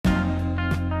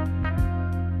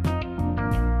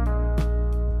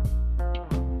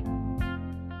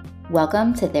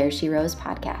Welcome to There She Rose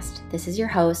podcast. This is your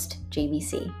host, Jamie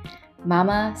C.,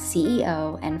 Mama,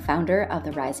 CEO, and founder of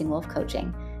the Rising Wolf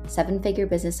Coaching, seven-figure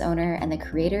business owner, and the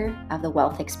creator of the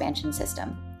Wealth Expansion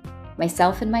System.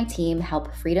 Myself and my team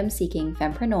help freedom-seeking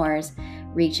fempreneurs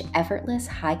reach effortless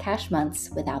high-cash months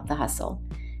without the hustle.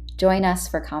 Join us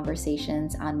for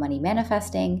conversations on money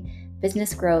manifesting,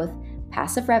 business growth,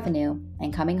 passive revenue,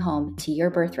 and coming home to your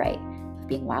birthright of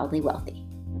being wildly wealthy.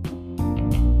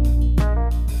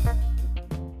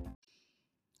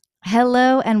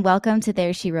 Hello and welcome to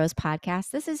There She Rose podcast.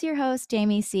 This is your host,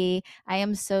 Jamie C. I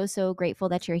am so grateful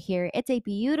that you're here. It's a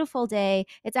beautiful day.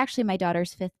 It's actually my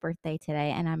daughter's 5th birthday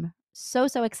today, and I'm so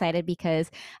excited because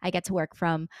I get to work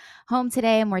from home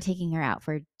today, and we're taking her out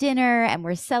for dinner and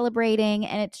we're celebrating,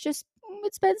 and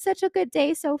it's been such a good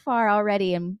day so far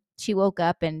already. And she woke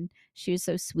up and she was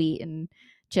so sweet and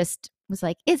just was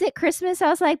like, "Is it Christmas?" I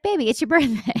was like, "Baby, it's your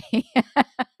birthday."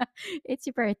 It's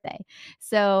your birthday.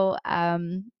 So,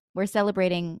 we're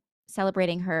celebrating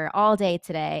her all day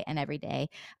today and every day.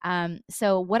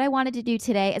 So what I wanted to do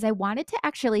today is I wanted to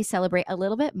actually celebrate a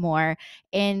little bit more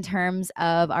in terms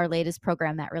of our latest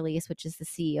program that released, which is the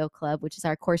CEO Club, which is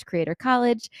our Course Creator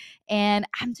College. And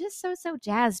I'm just so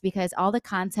jazzed because all the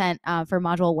content for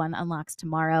Module 1 unlocks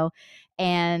tomorrow.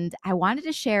 And I wanted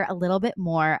to share a little bit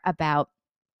more about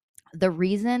the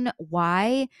reason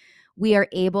why we are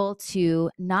able to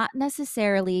not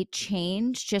necessarily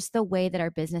change just the way that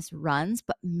our business runs,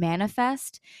 but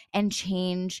manifest and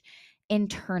change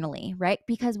internally, right?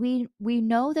 Because we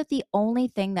know that the only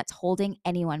thing that's holding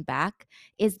anyone back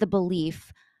is the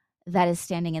belief that is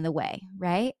standing in the way,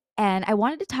 right? And I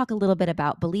wanted to talk a little bit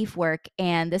about belief work.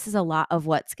 And this is a lot of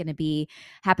what's going to be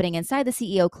happening inside the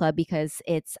CEO Club because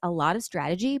it's a lot of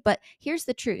strategy. But here's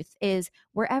the truth is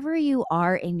wherever you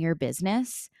are in your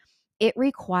business, it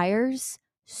requires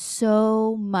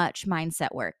so much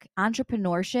mindset work.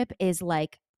 Entrepreneurship is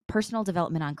like personal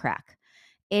development on crack.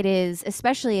 It is,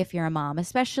 especially if you're a mom,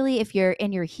 especially if you're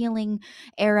in your healing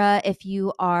era, if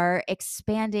you are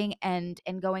expanding and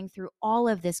going through all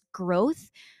of this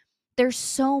growth, there's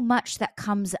so much that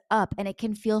comes up and it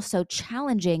can feel so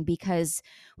challenging because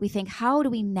we think, how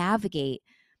do we navigate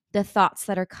the thoughts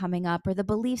that are coming up or the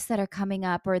beliefs that are coming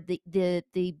up or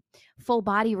the full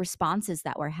body responses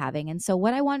that we're having? And so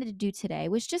what I wanted to do today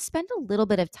was just spend a little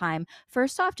bit of time,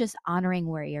 first off, just honoring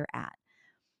where you're at.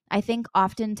 I think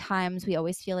oftentimes we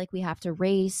always feel like we have to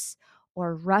race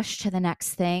or rush to the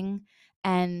next thing.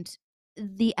 And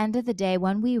the end of the day,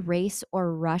 when we race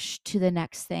or rush to the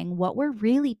next thing, what we're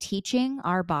really teaching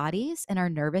our bodies and our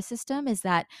nervous system is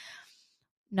that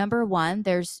number one,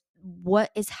 there's what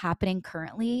is happening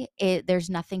currently. There's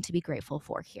nothing to be grateful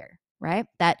for here, right?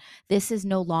 That this is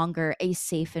no longer a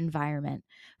safe environment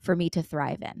for me to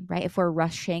thrive in, right? If we're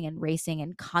rushing and racing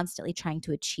and constantly trying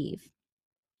to achieve.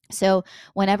 So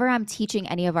whenever I'm teaching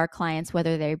any of our clients,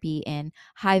 whether they be in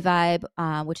High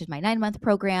Vibe, which is my 9-month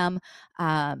program,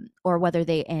 or whether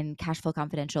they in Cashflow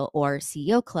Confidential or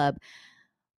CEO Club,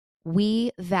 we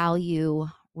value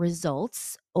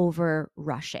results over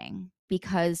rushing.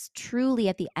 Because truly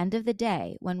at the end of the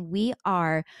day, when we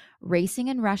are racing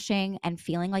and rushing and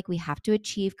feeling like we have to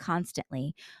achieve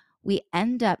constantly, we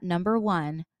end up, number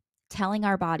one, telling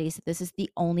our bodies that this is the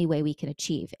only way we can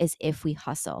achieve is if we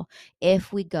hustle,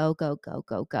 if we go.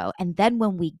 And then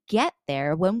when we get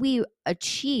there, when we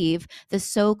achieve the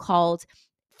so-called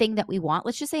thing that we want,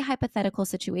 let's just say hypothetical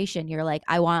situation, you're like,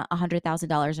 I want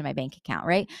 $100,000 in my bank account,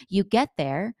 right? You get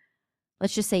there.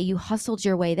 Let's just say you hustled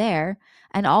your way there,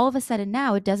 and all of a sudden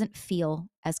now it doesn't feel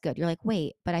as good. You're like,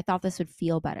 wait, but I thought this would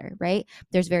feel better, right?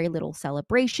 There's very little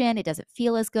celebration. It doesn't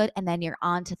feel as good. And then you're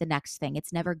on to the next thing.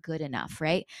 It's never good enough,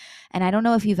 right? And I don't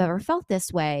know if you've ever felt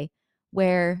this way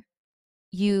where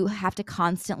you have to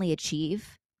constantly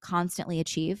achieve,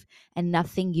 and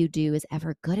nothing you do is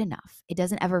ever good enough. It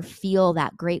doesn't ever feel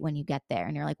that great when you get there.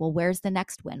 And you're like, well, where's the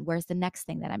next win? Where's the next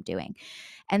thing that I'm doing?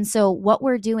 And so what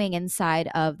we're doing inside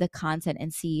of the Content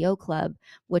and CEO Club,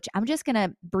 which I'm just going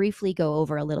to briefly go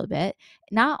over a little bit,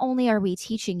 not only are we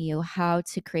teaching you how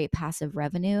to create passive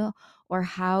revenue or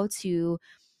how to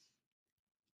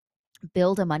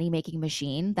build a money-making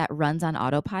machine that runs on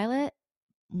autopilot,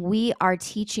 we are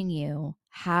teaching you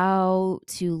how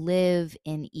to live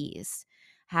in ease,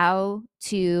 how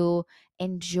to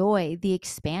enjoy the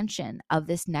expansion of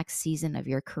this next season of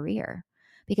your career.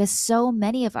 Because so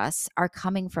many of us are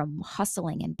coming from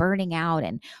hustling and burning out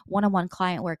and one-on-one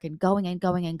client work and going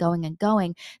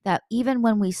that even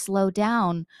when we slow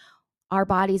down, our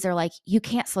bodies are like, you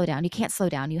can't slow down. You can't slow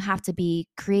down. You have to be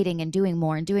creating and doing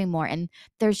more. And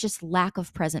there's just lack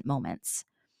of present moments.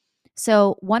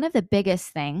 So one of the biggest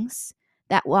things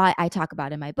that why I talk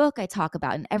about in my book, I talk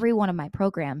about in every one of my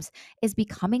programs, is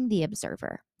becoming the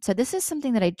observer. So this is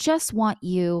something that I just want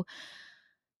you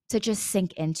to just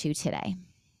sink into today,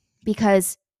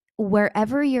 because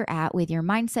wherever you're at with your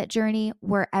mindset journey,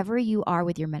 wherever you are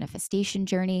with your manifestation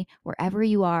journey, wherever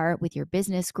you are with your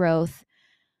business growth,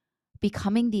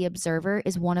 becoming the observer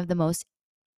is one of the most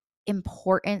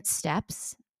important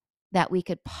steps that we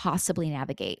could possibly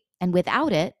navigate. And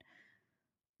without it,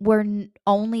 we're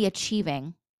only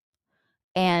achieving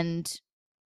and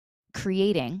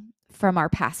creating from our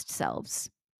past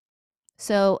selves.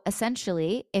 So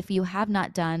essentially, if you have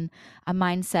not done a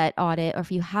mindset audit, or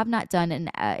if you have not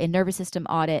done a nervous system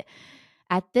audit,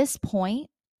 at this point,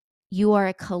 you are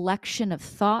a collection of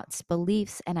thoughts,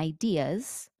 beliefs, and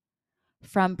ideas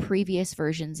from previous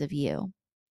versions of you.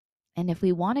 And if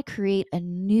we want to create a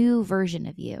new version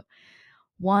of you,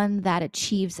 one that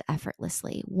achieves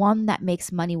effortlessly, one that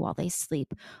makes money while they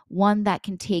sleep, one that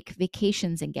can take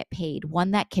vacations and get paid, one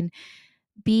that can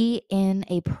be in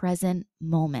a present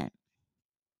moment,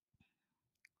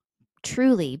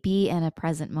 truly be in a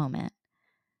present moment.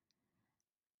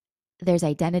 There's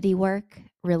identity work,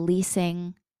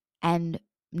 releasing, and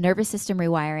nervous system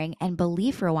rewiring and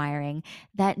belief rewiring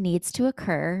that needs to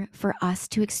occur for us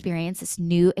to experience this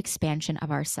new expansion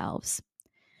of ourselves.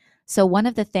 So one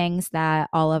of the things that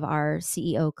all of our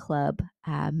CEO Club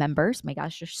members, my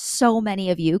gosh, there's so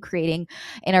many of you creating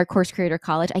in our Course Creator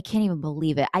College. I can't even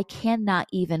believe it. I cannot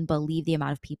even believe the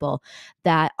amount of people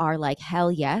that are like,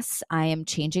 hell yes, I am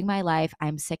changing my life.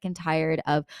 I'm sick and tired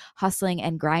of hustling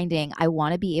and grinding. I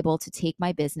want to be able to take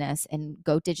my business and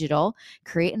go digital,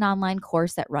 create an online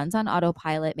course that runs on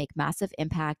autopilot, make massive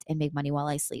impact, and make money while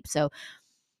I sleep. So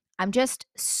I'm just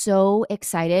so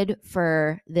excited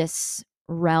for this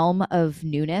realm of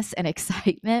newness and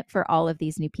excitement for all of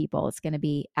these new people. It's going to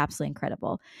be absolutely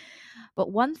incredible.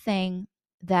 But one thing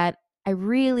that I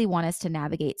really want us to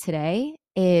navigate today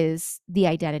is the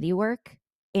identity work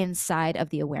inside of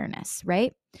the awareness,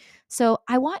 right? So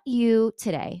I want you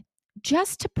today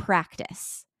just to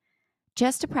practice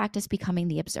becoming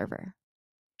the observer.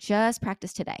 Just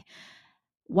practice today.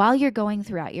 While you're going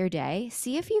throughout your day,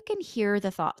 see if you can hear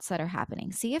the thoughts that are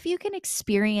happening. See if you can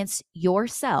experience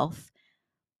yourself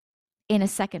in a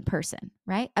second person,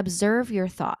 right? Observe your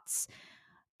thoughts.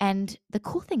 And the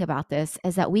cool thing about this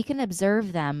is that we can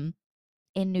observe them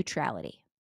in neutrality.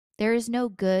 There is no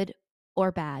good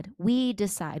or bad. We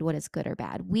decide what is good or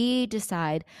bad. We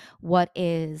decide what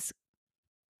is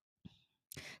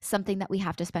something that we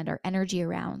have to spend our energy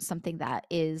around, something that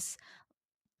is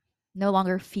no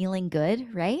longer feeling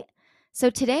good, right? So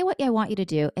today, what I want you to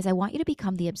do is I want you to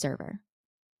become the observer.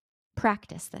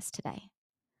 Practice this today.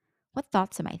 What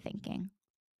thoughts am I thinking?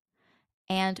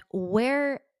 And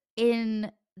where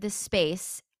in the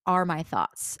space are my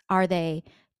thoughts? Are they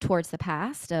towards the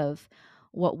past of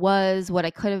what was, what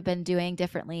I could have been doing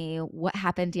differently, what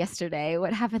happened yesterday,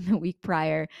 what happened the week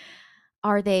prior?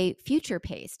 Are they future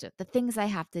paced? The things I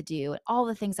have to do, and all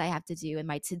the things I have to do in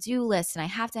my to-do list, and I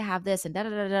have to have this and da da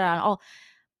da da and all.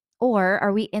 Or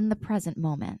are we in the present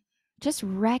moment? Just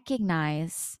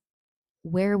recognize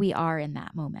where we are in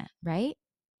that moment, right?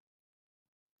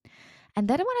 And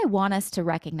then what I want us to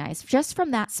recognize just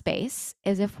from that space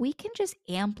is if we can just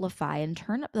amplify and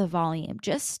turn up the volume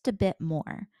just a bit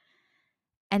more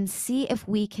and see if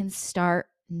we can start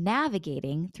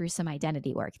navigating through some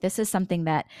identity work. This is something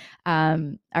that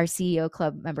our CEO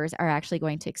Club members are actually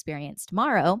going to experience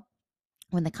tomorrow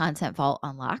when the Content Vault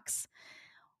unlocks,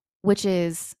 which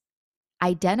is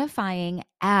identifying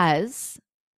as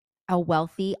a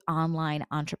wealthy online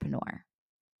entrepreneur.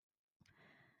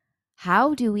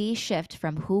 How do we shift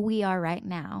from who we are right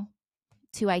now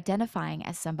to identifying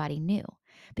as somebody new?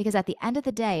 Because at the end of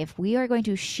the day, if we are going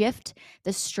to shift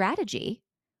the strategy,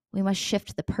 we must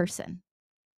shift the person.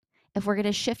 If we're going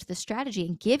to shift the strategy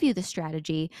and give you the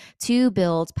strategy to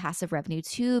build passive revenue,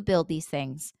 to build these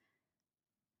things,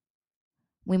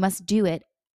 we must do it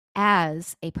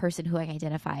as a person who I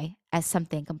identify as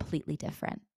something completely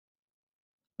different.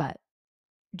 But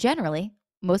generally,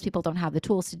 most people don't have the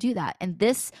tools to do that. And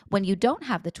this, when you don't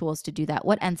have the tools to do that,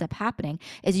 what ends up happening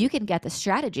is you can get the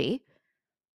strategy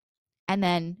and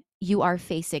then you are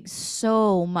facing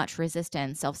so much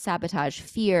resistance, self-sabotage,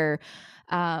 fear,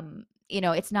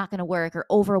 it's not going to work, or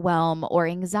overwhelm, or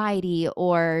anxiety,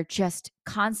 or just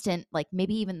constant, like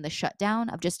maybe even the shutdown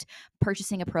of just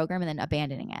purchasing a program and then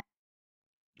abandoning it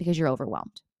because you're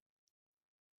overwhelmed.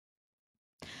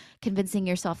 Convincing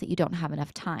yourself that you don't have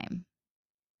enough time.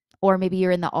 Or maybe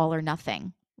you're in the all or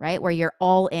nothing, right? Where you're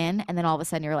all in and then all of a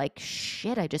sudden you're like,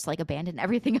 shit, I just like abandoned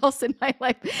everything else in my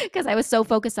life because I was so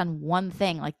focused on one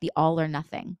thing, like the all or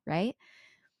nothing, right?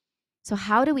 So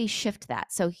how do we shift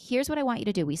that? So here's what I want you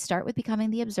to do. We start with becoming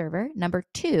the observer. Number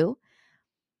 2,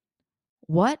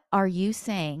 what are you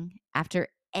saying after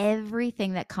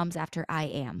everything that comes after I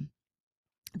am?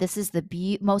 This is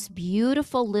the most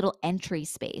beautiful little entry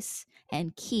space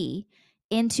and key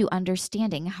into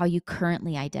understanding how you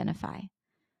currently identify.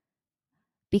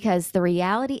 Because the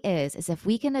reality is if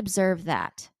we can observe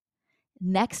that,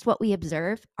 next what we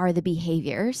observe are the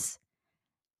behaviors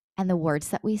and the words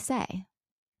that we say.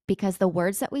 Because the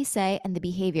words that we say and the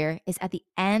behavior is at the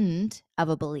end of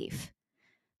a belief.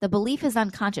 The belief is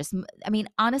unconscious. I mean,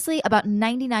 honestly, about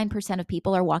 99% of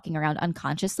people are walking around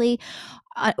unconsciously,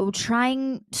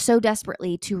 trying so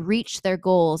desperately to reach their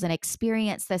goals and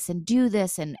experience this and do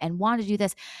this and want to do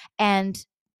this. And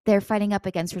they're fighting up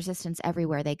against resistance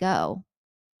everywhere they go,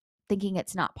 thinking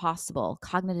it's not possible,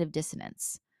 cognitive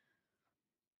dissonance.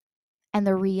 And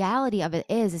the reality of it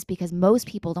is because most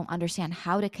people don't understand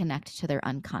how to connect to their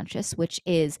unconscious, which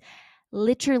is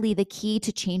literally the key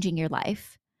to changing your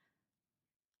life.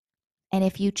 And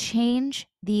if you change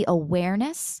the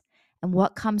awareness and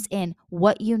what comes in,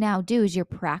 what you now do is you're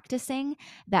practicing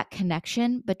that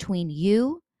connection between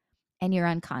you and your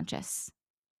unconscious.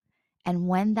 And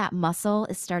when that muscle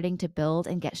is starting to build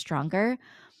and get stronger,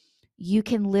 you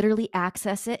can literally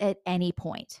access it at any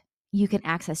point. You can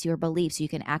access your beliefs. You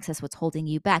can access what's holding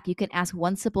you back. You can ask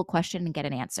one simple question and get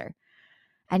an answer.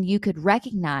 And you could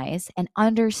recognize and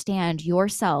understand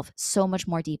yourself so much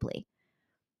more deeply.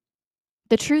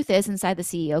 The truth is, inside the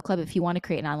CEO Club, if you want to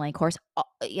create an online course,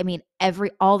 I mean,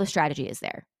 all the strategy is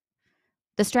there.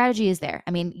 The strategy is there.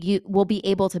 I mean, you will be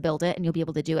able to build it and you'll be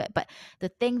able to do it. But the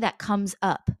thing that comes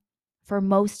up for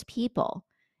most people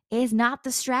is not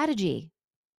the strategy.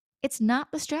 It's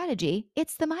not the strategy.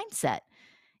 It's the mindset.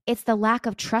 It's the lack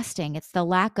of trusting. It's the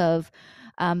lack of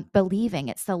believing.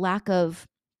 It's the lack of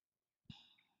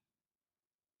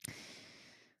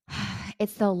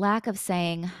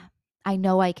saying, I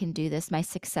know I can do this. My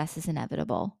success is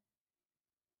inevitable.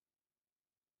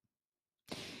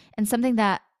 And something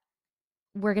that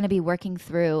we're going to be working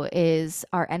through is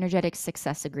our energetic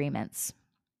success agreements,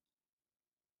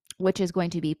 which is going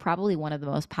to be probably one of the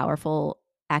most powerful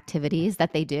activities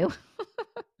that they do,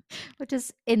 which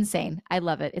is insane. I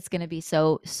love it. It's going to be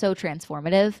so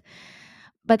transformative.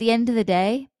 But at the end of the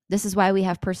day, this is why we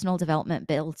have personal development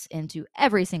built into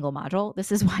every single module.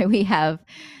 This is why we have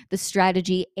the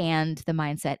strategy and the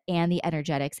mindset and the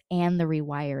energetics and the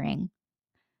rewiring.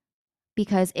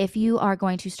 Because if you are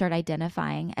going to start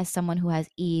identifying as someone who has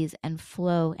ease and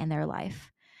flow in their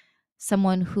life,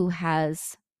 someone who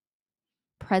has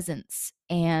presence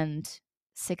and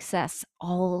success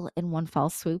all in one fell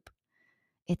swoop,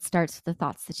 it starts with the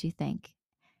thoughts that you think.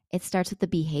 It starts with the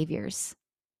behaviors.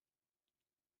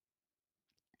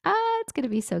 It's going to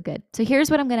be so good. So here's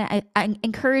what I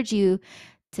encourage you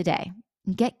today.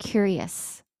 Get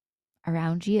curious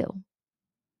around you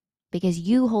because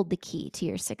you hold the key to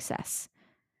your success.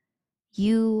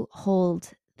 You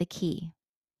hold the key.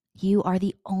 You are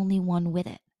the only one with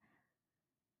it.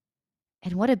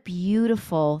 And what a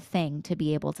beautiful thing to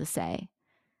be able to say.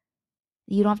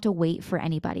 You don't have to wait for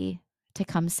anybody to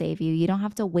come save you. You don't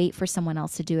have to wait for someone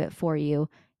else to do it for you.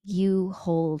 You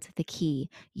hold the key.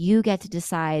 You get to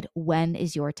decide when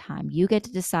is your time. You get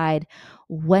to decide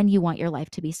when you want your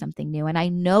life to be something new. And I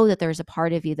know that there's a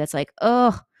part of you that's like,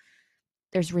 oh,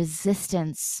 there's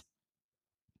resistance.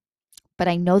 But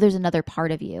I know there's another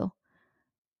part of you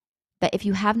that if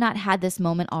you have not had this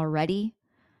moment already,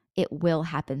 it will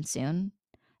happen soon,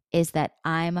 is that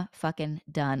I'm fucking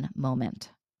done moment.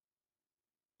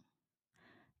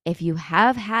 If you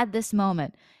have had this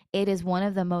moment, it is one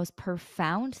of the most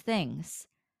profound things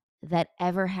that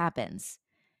ever happens.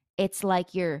 It's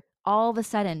like you're all of a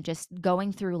sudden just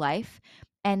going through life,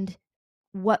 and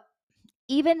what,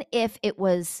 even if it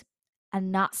was a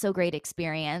not so great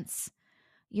experience,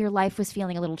 your life was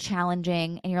feeling a little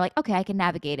challenging and you're like, okay, I can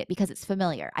navigate it because it's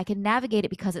familiar. I can navigate it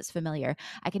because it's familiar.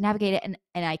 I can navigate it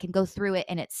and I can go through it,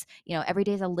 and it's, every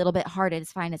day is a little bit hard and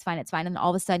it's fine, it's fine, it's fine. And all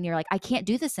of a sudden you're like, I can't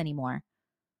do this anymore.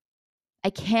 I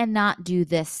cannot do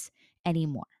this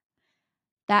anymore.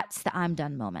 That's the I'm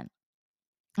done moment.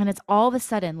 And it's all of a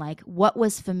sudden like what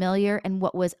was familiar and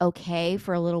what was okay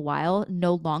for a little while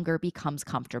no longer becomes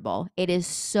comfortable. It is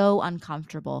so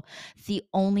uncomfortable. The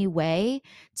only way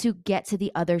to get to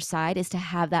the other side is to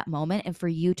have that moment and for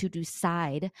you to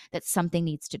decide that something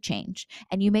needs to change.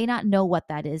 And you may not know what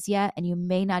that is yet, and you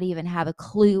may not even have a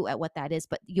clue at what that is,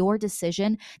 but your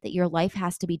decision that your life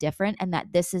has to be different and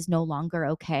that this is no longer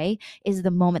okay is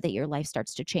the moment that your life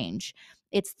starts to change.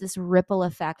 It's this ripple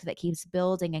effect that keeps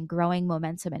building and growing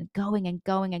momentum and going and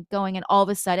going and going. And all of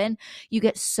a sudden, you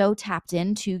get so tapped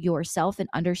into yourself and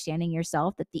understanding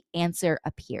yourself that the answer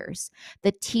appears,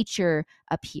 the teacher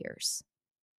appears.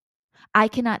 I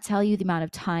cannot tell you the amount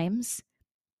of times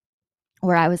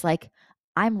where I was like,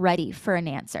 I'm ready for an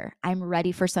answer. I'm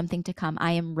ready for something to come.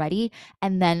 I am ready.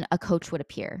 And then a coach would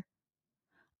appear.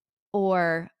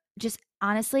 Or just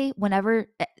honestly, whenever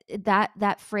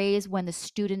that phrase, when the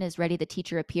student is ready, the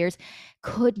teacher appears,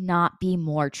 could not be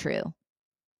more true.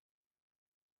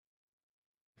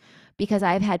 Because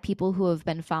I've had people who have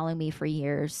been following me for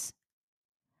years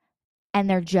and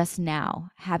they're just now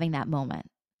having that moment.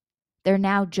 They're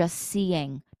now just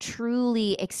seeing,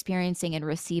 truly experiencing and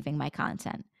receiving my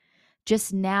content.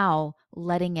 Just now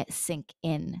letting it sink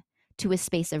in to a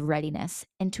space of readiness,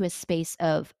 into a space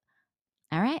of,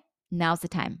 all right, now's the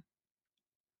time.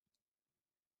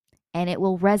 And it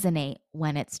will resonate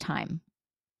when it's time.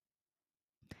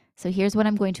 So here's what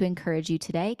I'm going to encourage you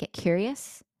today. Get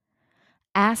curious.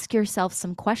 Ask yourself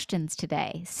some questions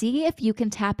today. See if you can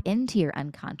tap into your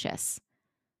unconscious.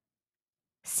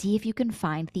 See if you can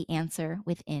find the answer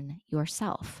within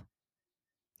yourself.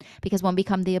 Because when we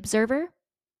become the observer,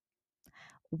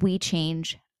 we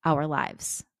change our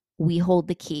lives. We hold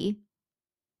the key.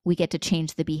 We get to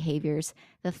change the behaviors,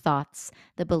 the thoughts,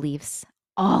 the beliefs,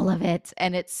 all of it.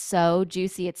 And it's so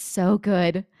juicy. It's so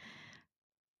good.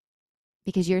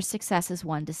 Because your success is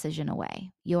one decision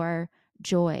away. Your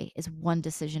joy is one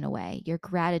decision away. Your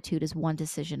gratitude is one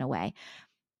decision away.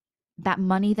 That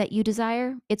money that you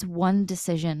desire, it's one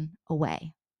decision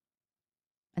away.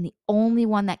 And the only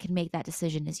one that can make that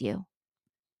decision is you.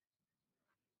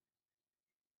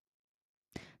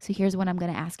 So here's what I'm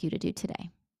going to ask you to do today.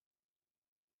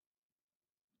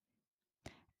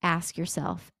 Ask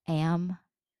yourself, am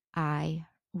I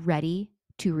ready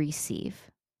to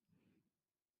receive?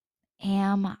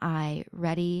 Am I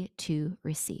ready to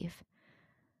receive?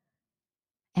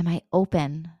 Am I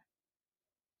open?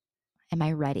 Am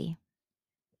I ready?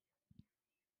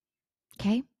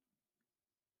 Okay?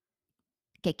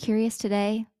 Get curious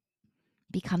today.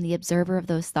 Become the observer of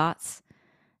those thoughts.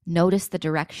 Notice the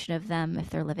direction of them, if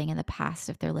they're living in the past,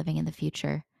 if they're living in the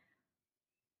future,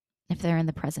 if they're in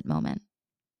the present moment.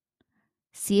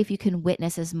 See if you can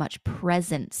witness as much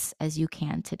presence as you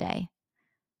can today.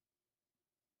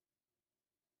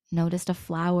 Notice a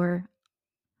flower.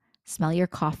 Smell your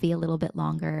coffee a little bit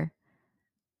longer.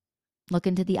 Look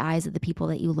into the eyes of the people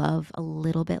that you love a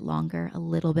little bit longer, a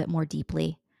little bit more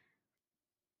deeply.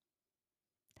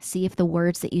 See if the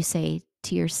words that you say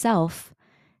to yourself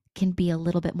can be a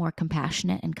little bit more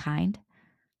compassionate and kind.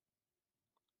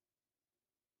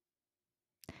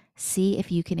 See if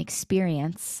you can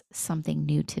experience something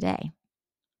new today.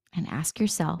 And ask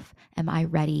yourself, am I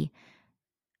ready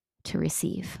to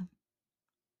receive?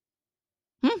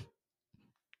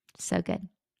 So good.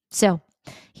 So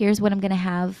here's what I'm going to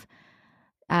have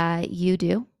you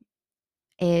do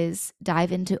is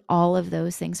dive into all of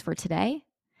those things for today.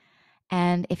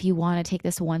 And if you want to take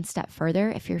this one step further,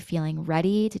 if you're feeling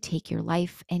ready to take your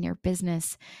life and your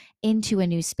business into a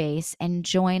new space and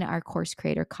join our Course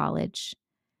Creator College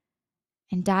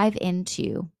and dive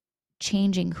into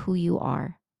changing who you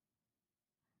are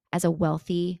as a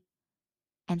wealthy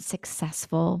and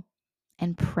successful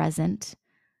and present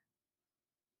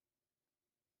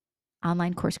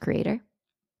online course creator,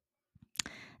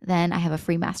 then I have a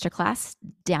free masterclass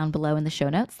down below in the show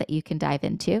notes that you can dive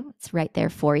into. It's right there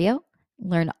for you.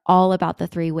 Learn all about the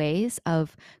 3 ways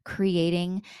of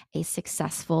creating a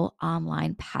successful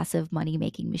online passive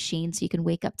money-making machine so you can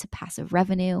wake up to passive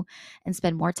revenue and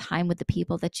spend more time with the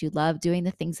people that you love, doing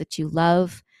the things that you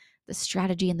love. The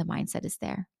strategy and the mindset is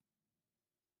there.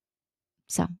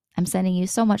 So I'm sending you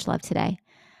so much love today,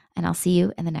 and I'll see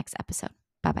you in the next episode.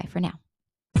 Bye-bye for now.